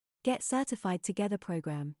Get Certified Together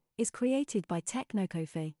program is created by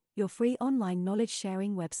Technocofe, your free online knowledge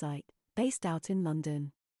sharing website, based out in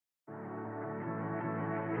London.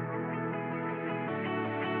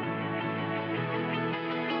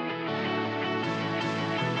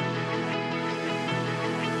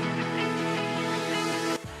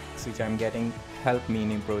 Which I'm getting help me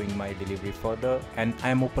in improving my delivery further, and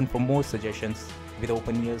I'm open for more suggestions with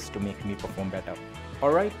open ears to make me perform better.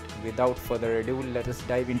 Alright, without further ado, let us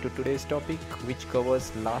dive into today's topic, which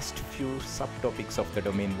covers last few subtopics of the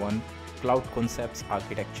domain 1, cloud concepts,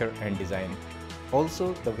 architecture and design.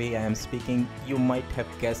 Also, the way I am speaking, you might have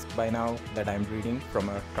guessed by now that I am reading from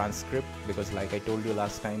a transcript, because like I told you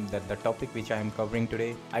last time that the topic which I am covering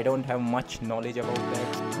today, I don't have much knowledge about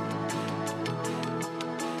that.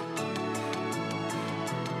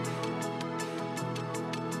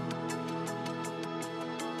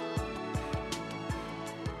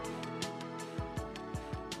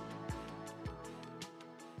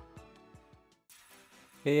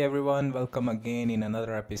 Hey everyone, welcome again in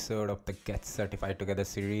another episode of the Get Certified Together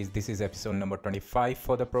series. This is episode number 25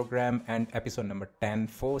 for the program and episode number 10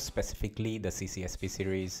 for specifically the CCSP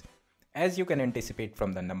series. As you can anticipate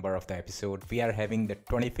from the number of the episode, we are having the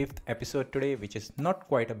 25th episode today, which is not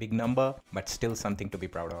quite a big number, but still something to be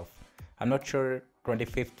proud of. I'm not sure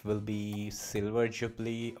 25th will be Silver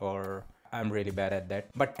Jubilee or I'm really bad at that.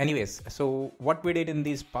 But anyways, so what we did in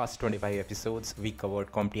these past 25 episodes, we covered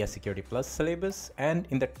CompTIA Security Plus syllabus, and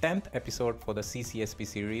in the 10th episode for the CCSP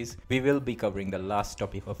series, we will be covering the last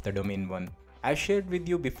topic of the domain 1. I shared with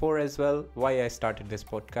you before as well why I started this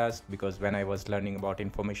podcast, because when I was learning about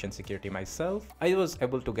information security myself, I was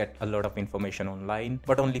able to get a lot of information online,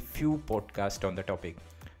 but only few podcasts on the topic.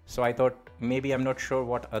 So I thought maybe I'm not sure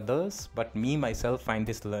what others, but me myself find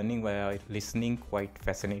this learning via listening quite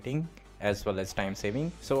fascinating as well as time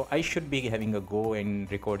saving. So I should be having a go in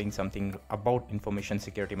recording something about information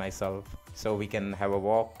security myself, so we can have a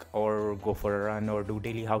walk or go for a run or do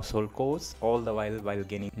daily household chores, all the while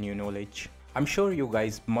gaining new knowledge. I'm sure you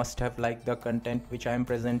guys must have liked the content which I am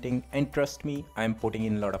presenting, and trust me, I'm putting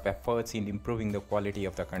in a lot of efforts in improving the quality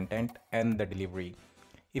of the content and the delivery.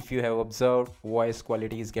 If you have observed, voice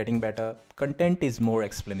quality is getting better, content is more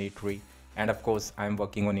explanatory, and of course I'm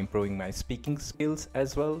working on improving my speaking skills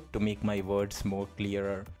as well to make my words more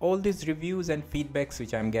clearer. All these reviews and feedbacks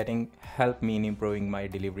which I'm getting help me in improving my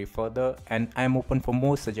delivery further, and I'm open for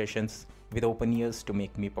more suggestions with open ears to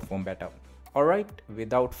make me perform better. Alright,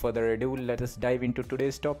 without further ado, let us dive into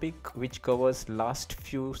today's topic, which covers last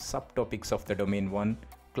few subtopics of the domain 1,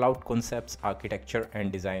 cloud concepts, architecture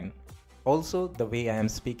and design. Also, the way I am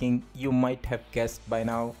speaking, you might have guessed by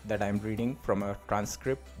now that I am reading from a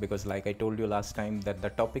transcript, because like I told you last time that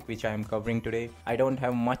the topic which I am covering today, I don't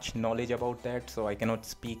have much knowledge about that, so I cannot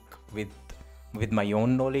speak with my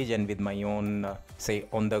own knowledge and with my own say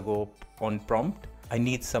on the go on prompt. I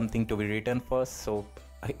need something to be written first, so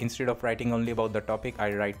instead of writing only about the topic,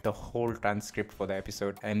 I write the whole transcript for the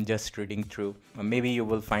episode. I'm just reading through. Maybe you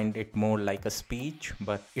will find it more like a speech,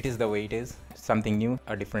 but it is the way it is. Something new,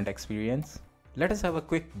 a different experience. Let us have a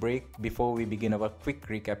quick break before we begin our quick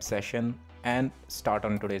recap session and start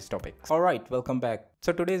on today's topic. Alright, welcome back.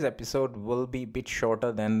 So today's episode will be a bit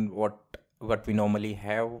shorter than what we normally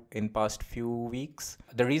have in past few weeks.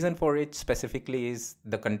 The reason for it specifically is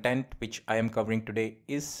the content which I am covering today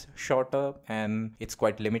is shorter and it's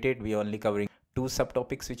quite limited. We are only covering two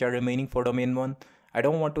subtopics which are remaining for domain 1. I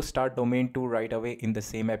don't want to start domain 2 right away in the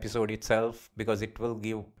same episode itself, because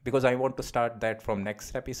I want to start that from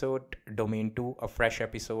next episode, domain 2, a fresh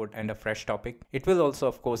episode and a fresh topic. It will also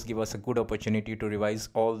of course give us a good opportunity to revise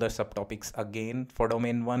all the subtopics again for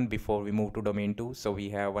domain 1 before we move to domain 2. So we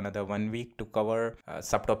have another 1 week to cover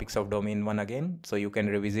subtopics of domain 1 again. So you can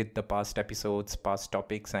revisit the past episodes, past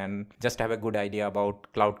topics, and just have a good idea about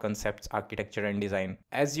cloud concepts, architecture and design.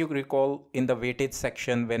 As you recall, in the weightage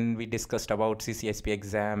section when we discussed about CCSP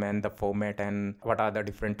exam and the format and what are the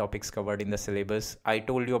different topics covered in the syllabus, I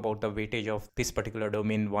told you about the weightage of this particular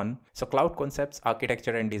domain 1. So cloud concepts,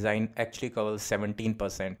 architecture and design actually covers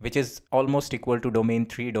 17%, which is almost equal to domain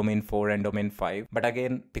 3, domain 4 and domain 5. But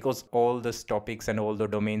again, because all these topics and all the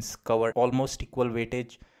domains cover almost equal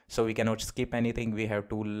weightage, so we cannot skip anything. We have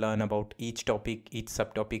to learn about each topic, each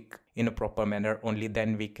subtopic in a proper manner. Only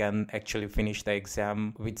then we can actually finish the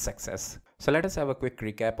exam with success. So let us have a quick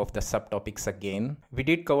recap of the subtopics again. We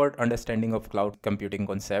did cover understanding of cloud computing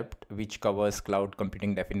concept, which covers cloud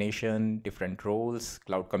computing definition, different roles,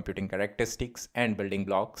 cloud computing characteristics, and building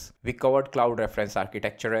blocks. We covered cloud reference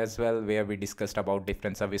architecture as well, where we discussed about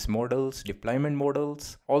different service models, deployment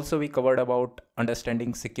models. Also, we covered about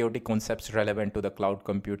understanding security concepts relevant to the cloud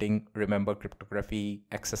computing. Remember cryptography,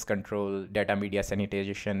 access control, data media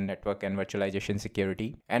sanitization, network and virtualization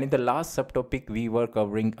security. And in the last subtopic, we were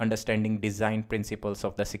covering understanding design principles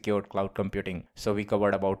of the secure cloud computing. So we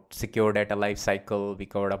covered about secure data lifecycle, we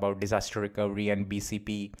covered about disaster recovery and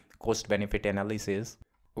BCP, cost benefit analysis.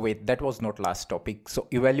 Wait, that was not last topic. So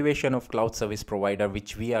evaluation of cloud service provider,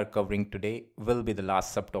 which we are covering today, will be the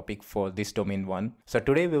last subtopic for this domain one. So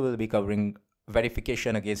today we will be covering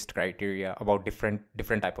verification against criteria, about different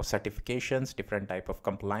type of certifications, different type of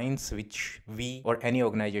compliance which we or any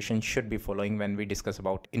organization should be following when we discuss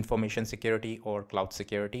about information security or cloud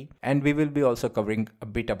security. And we will be also covering a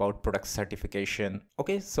bit about product certification.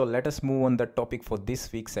 Okay, so let us move on the topic for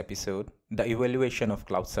this week's episode, the evaluation of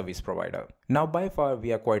cloud service provider. Now by far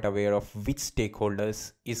we are quite aware of which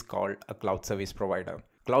stakeholders is called a cloud service provider.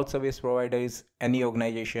 Cloud service provider is any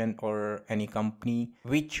organization or any company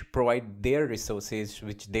which provide their resources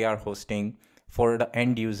which they are hosting for the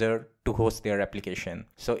end user to host their application.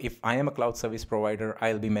 So if I am a cloud service provider,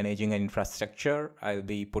 I'll be managing an infrastructure, I'll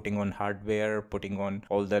be putting on hardware, putting on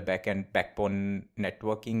all the backbone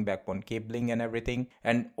networking, backbone cabling and everything.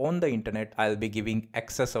 And on the internet, I'll be giving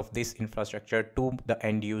access of this infrastructure to the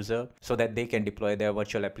end user so that they can deploy their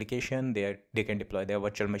virtual application, they can deploy their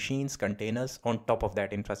virtual machines, containers on top of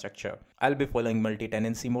that infrastructure. I'll be following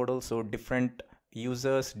multi-tenancy model, so different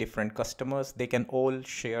users, different customers, they can all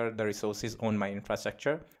share the resources on my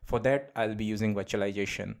infrastructure. For that, I'll be using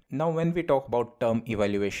virtualization. Now, when we talk about term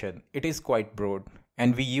evaluation, it is quite broad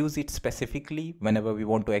and we use it specifically whenever we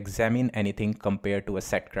want to examine anything compared to a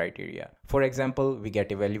set criteria. For example, we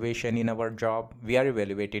get evaluation in our job, we are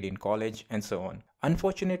evaluated in college and so on.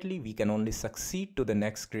 Unfortunately, we can only succeed to the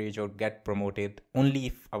next stage or get promoted only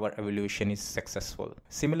if our evaluation is successful.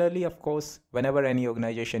 Similarly, of course, whenever any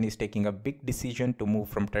organization is taking a big decision to move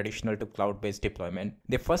from traditional to cloud-based deployment,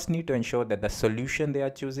 they first need to ensure that the solution they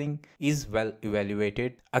are choosing is well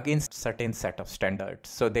evaluated against certain set of standards.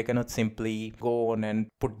 So they cannot simply go on and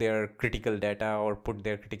put their critical data or put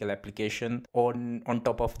their critical application on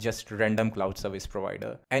top of just random cloud service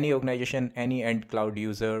provider. Any organization, any end cloud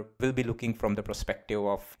user will be looking from the perspective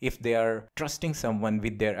of if they are trusting someone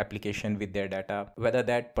with their application, with their data, whether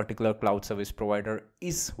that particular cloud service provider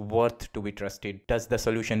is worth to be trusted. Does the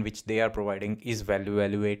solution which they are providing is well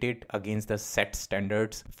evaluated against the set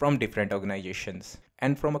standards from different organizations?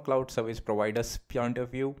 And from a cloud service provider's point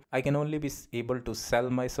of view, I can only be able to sell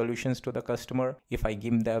my solutions to the customer if I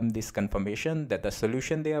give them this confirmation that the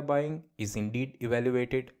solution they are buying is indeed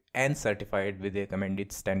evaluated and certified with the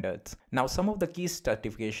recommended standards. Now, some of the key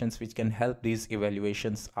certifications which can help these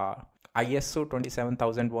evaluations are ISO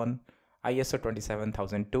 27001, ISO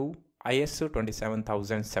 27002, ISO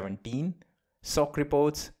 27017, SOC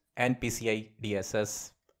reports, and PCI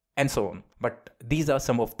DSS, and so on. But these are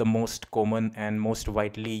some of the most common and most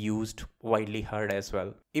widely used, widely heard as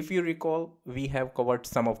well. If you recall, we have covered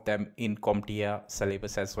some of them in CompTIA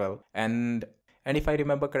syllabus as well. And if I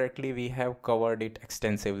remember correctly, we have covered it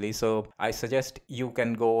extensively. So I suggest you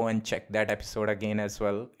can go and check that episode again as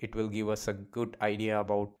well. It will give us a good idea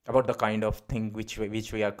about the kind of thing which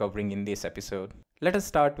we are covering in this episode. Let us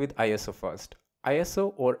start with ISO first.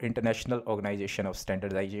 ISO, or International Organization of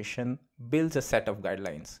Standardization, builds a set of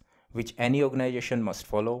guidelines which any organization must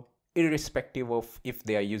follow, irrespective of if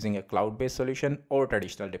they are using a cloud-based solution or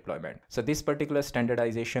traditional deployment. So this particular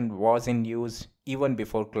standardization was in use even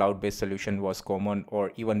before cloud-based solution was common,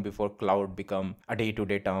 or even before cloud become a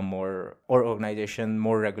day-to-day term, or organization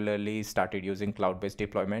more regularly started using cloud-based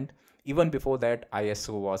deployment. Even before that,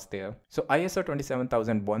 ISO was there. So ISO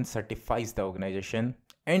 27001 certifies the organization,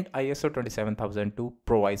 and ISO 27002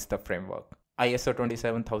 provides the framework. ISO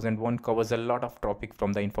 27001 covers a lot of topics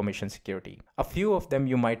from the information security. A few of them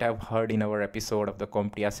you might have heard in our episode of the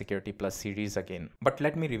CompTIA Security Plus series again. But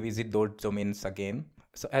let me revisit those domains again.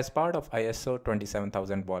 So as part of ISO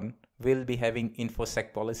 27001, we'll be having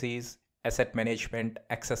InfoSec policies, asset management,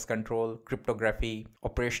 access control, cryptography,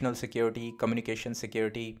 operational security, communication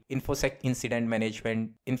security, InfoSec incident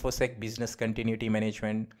management, InfoSec business continuity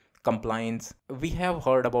management, compliance. We have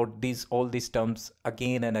heard about all these terms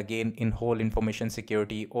again and again in whole information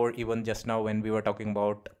security, or even just now when we were talking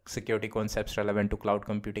about security concepts relevant to cloud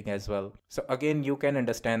computing as well. So again, you can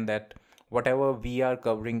understand that whatever we are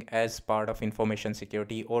covering as part of information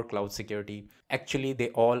security or cloud security, actually they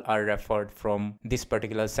all are referred from this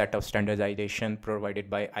particular set of standardization provided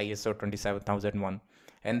by ISO 27001.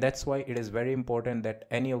 And that's why it is very important that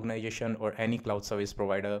any organization or any cloud service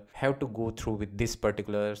provider have to go through with this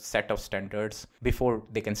particular set of standards before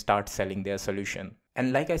they can start selling their solution.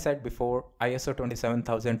 And like I said before, ISO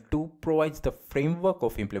 27002 provides the framework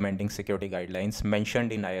of implementing security guidelines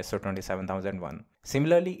mentioned in ISO 27001.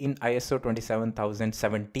 Similarly, in ISO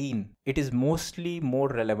 27017, it is mostly more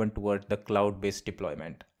relevant towards the cloud-based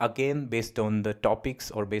deployment. Again, based on the topics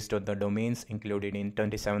or based on the domains included in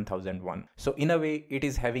 27001. So in a way, it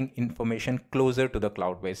is having information closer to the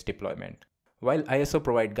cloud-based deployment. While ISO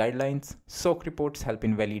provide guidelines, SOC reports help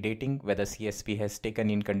in validating whether CSP has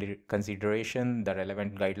taken in consideration the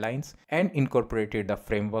relevant guidelines and incorporated the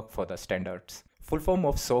framework for the standards. Full form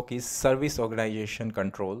of SOC is Service Organization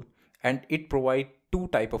Control, and it provides two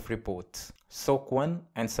types of reports, SOC 1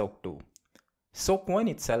 and SOC 2. SOC 1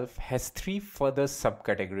 itself has three further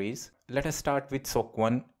subcategories. Let us start with SOC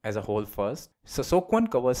 1 as a whole first. So SOC 1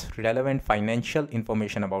 covers relevant financial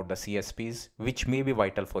information about the CSPs, which may be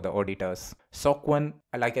vital for the auditors. SOC 1,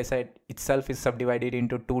 like I said, itself is subdivided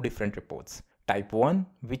into two different reports. Type 1,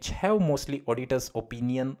 which have mostly auditors'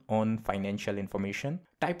 opinion on financial information.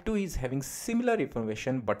 Type 2 is having similar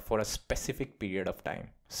information but for a specific period of time.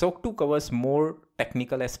 SOC 2 covers more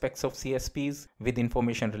technical aspects of CSPs with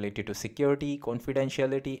information related to security,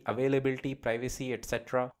 confidentiality, availability, privacy,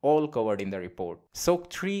 etc. all covered in the report. SOC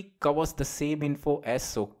 3 covers the same info as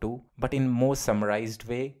SOC 2 but in more summarized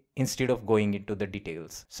way instead of going into the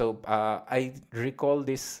details. So I recall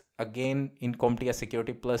this again in CompTIA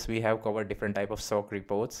Security Plus, we have covered different type of SOC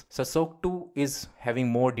reports. So SOC 2 is having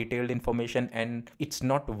more detailed information and it's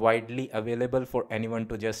not widely available for anyone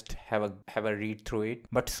to just have a read through it.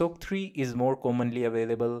 But SOC 3 is more commonly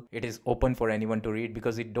available. It is open for anyone to read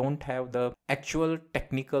because it don't have the actual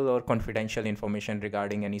technical or confidential information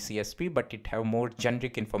regarding any CSP, but it have more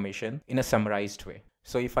generic information in a summarized way.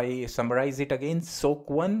 So if I summarize it again, SOC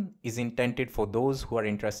 1 is intended for those who are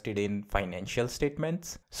interested in financial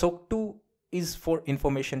statements. SOC 2 is for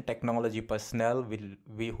information technology personnel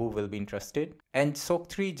who will be interested. And SOC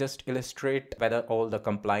 3 just illustrate whether all the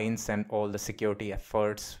compliance and all the security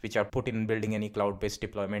efforts which are put in building any cloud-based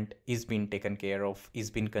deployment is being taken care of, is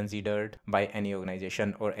being considered by any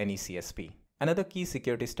organization or any CSP. Another key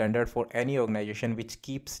security standard for any organization which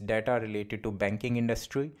keeps data related to banking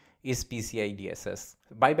industry is PCI DSS.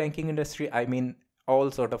 By banking industry, I mean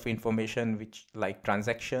all sort of information which like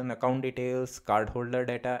transaction, account details, cardholder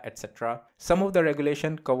data, etc. Some of the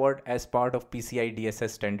regulation covered as part of PCI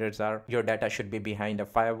DSS standards are your data should be behind a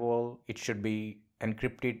firewall, it should be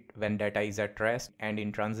encrypted when data is at rest and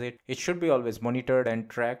in transit, it should be always monitored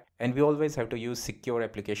and tracked, and we always have to use secure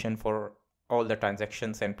application for all the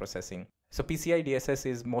transactions and processing. So PCI DSS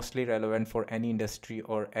is mostly relevant for any industry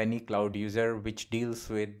or any cloud user which deals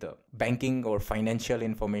with banking or financial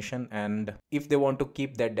information, and if they want to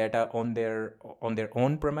keep that data on their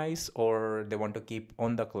own premise or they want to keep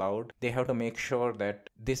on the cloud, they have to make sure that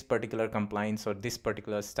this particular compliance or this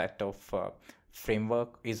particular set of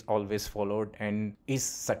framework is always followed and is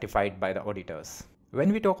certified by the auditors.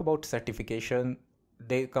 When we talk about certification,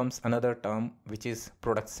 there comes another term which is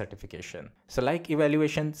product certification. So like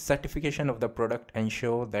evaluation, certification of the product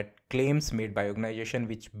ensure that claims made by organization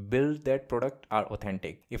which build that product are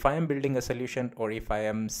authentic. If I am building a solution or if I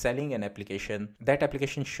am selling an application, that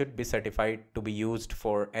application should be certified to be used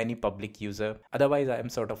for any public user. Otherwise I am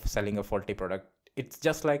sort of selling a faulty product. It's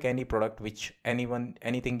just like any product which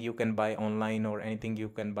anything you can buy online or anything you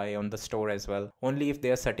can buy on the store as well. Only if they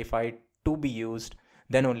are certified to be used,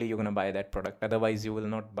 then only you're going to buy that product. Otherwise you will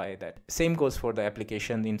not buy that. Same goes for the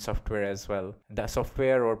application in software as well. The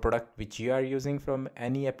software or product which you are using from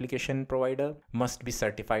any application provider must be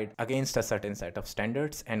certified against a certain set of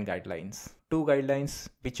standards and guidelines. Two guidelines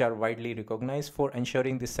which are widely recognized for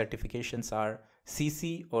ensuring these certifications are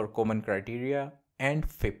CC or Common Criteria and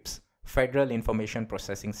FIPS, Federal Information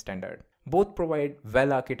Processing Standard. Both provide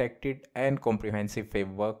well-architected and comprehensive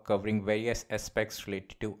framework covering various aspects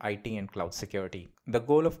related to IT and cloud security. The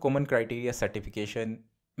goal of Common Criteria certification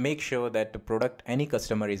make sure that the product any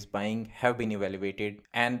customer is buying have been evaluated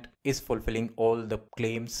and is fulfilling all the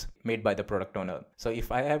claims made by the product owner. So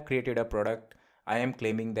if I have created a product, I am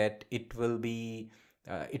claiming that it will be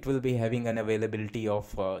having an availability of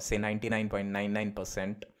say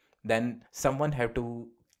 99.99%, then someone have to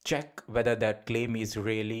check whether that claim is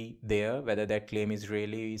really there, whether that claim is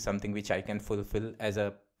really something which I can fulfill as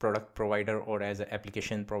a product provider or as an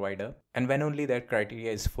application provider. And when only that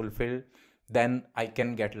criteria is fulfilled, then I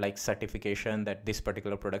can get like certification that this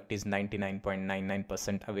particular product is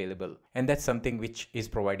 99.99% available. And that's something which is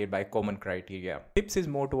provided by common criteria. FIPS is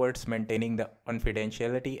more towards maintaining the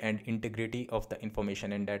confidentiality and integrity of the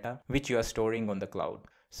information and data which you are storing on the cloud.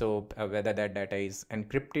 So whether that data is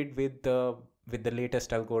encrypted with the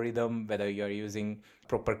latest algorithm, whether you are using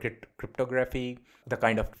proper cryptography, the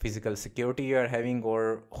kind of physical security you are having,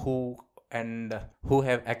 or who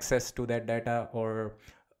have access to that data, or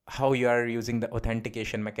how you are using the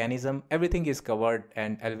authentication mechanism, everything is covered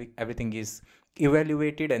and everything is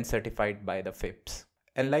evaluated and certified by the FIPS.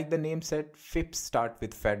 And like the name said, FIPS start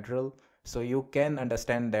with federal, so you can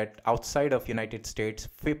understand that outside of United States,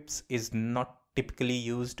 FIPS is not typically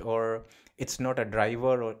used, or it's not a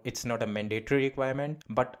driver, or it's not a mandatory requirement,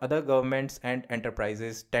 but other governments and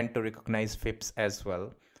enterprises tend to recognize FIPS as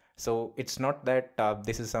well. So it's not that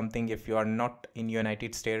this is something, if you are not in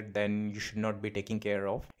United States, then you should not be taking care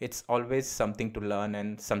of. It's always something to learn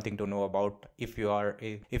and something to know about if you are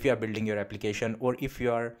building your application, or if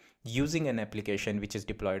you are using an application which is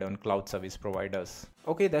deployed on cloud service providers.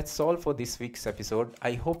 Okay, that's all for this week's episode.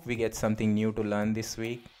 I hope we get something new to learn this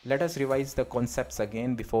week. Let us revise the concepts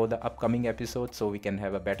again before the upcoming episode so we can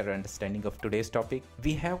have a better understanding of today's topic.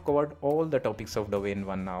 We have covered all the topics of Domain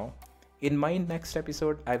 1 now. In my next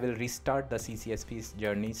episode, I will restart the CCSP's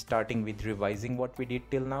journey, starting with revising what we did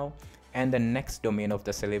till now and the next domain of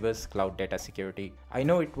the syllabus, cloud data security. I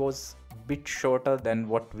know it was a bit shorter than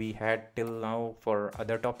what we had till now for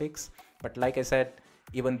other topics, but like I said,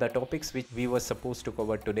 even the topics which we were supposed to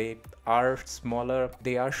cover today are smaller,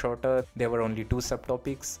 they are shorter, there were only 2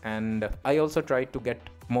 subtopics, and I also tried to get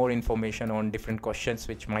more information on different questions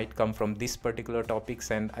which might come from this particular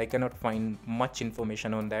topics, and I cannot find much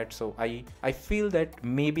information on that. So I feel that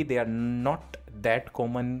maybe they are not that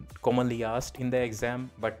commonly asked in the exam,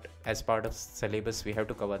 but as part of syllabus we have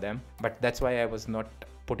to cover them. But that's why I was not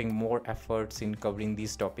putting more efforts in covering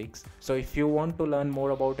these topics. So if you want to learn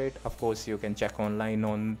more about it, of course you can check online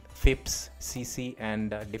on FIPS, CC,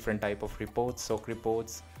 and different type of reports, SOC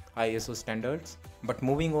reports, ISO standards. But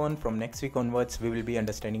moving on, from next week onwards, we will be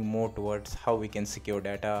understanding more towards how we can secure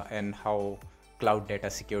data and how cloud data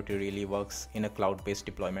security really works in a cloud-based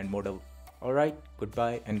deployment model. Alright,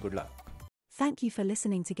 goodbye and good luck. Thank you for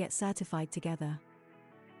listening to Get Certified Together.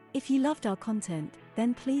 If you loved our content,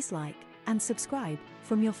 then please like and subscribe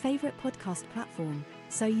from your favorite podcast platform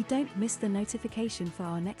so you don't miss the notification for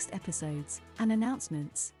our next episodes and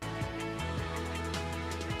announcements.